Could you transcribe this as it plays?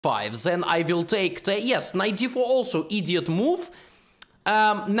5. Then I will take, yes, knight d4 also idiot move.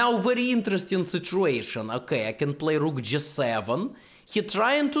 Now very interesting situation. Okay, I can play rook g7. He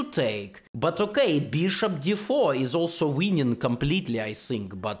trying to take, but okay, bishop d4 is also winning completely, I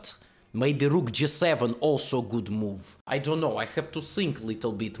think, but maybe rook g7 also good move. I don't know, I have to think a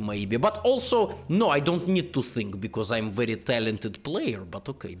little bit maybe, but also, no, I don't need to think because I'm very talented player, but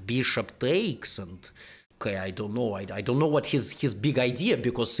okay, bishop takes and... Okay, I don't know. I don't know what his big idea,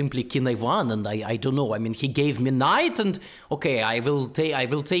 because simply king a1 and I don't know. I mean, he gave me knight and okay, I will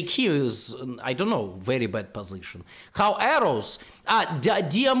take his, I don't know, very bad position. How arrows?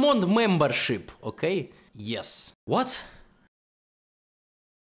 Diamond membership. Okay. Yes. What?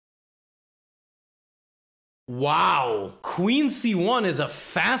 Wow. Queen c1 is a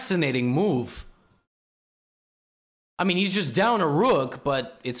fascinating move. I mean, he's just down a rook,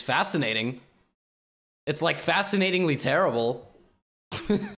 but it's fascinating. It's like fascinatingly terrible.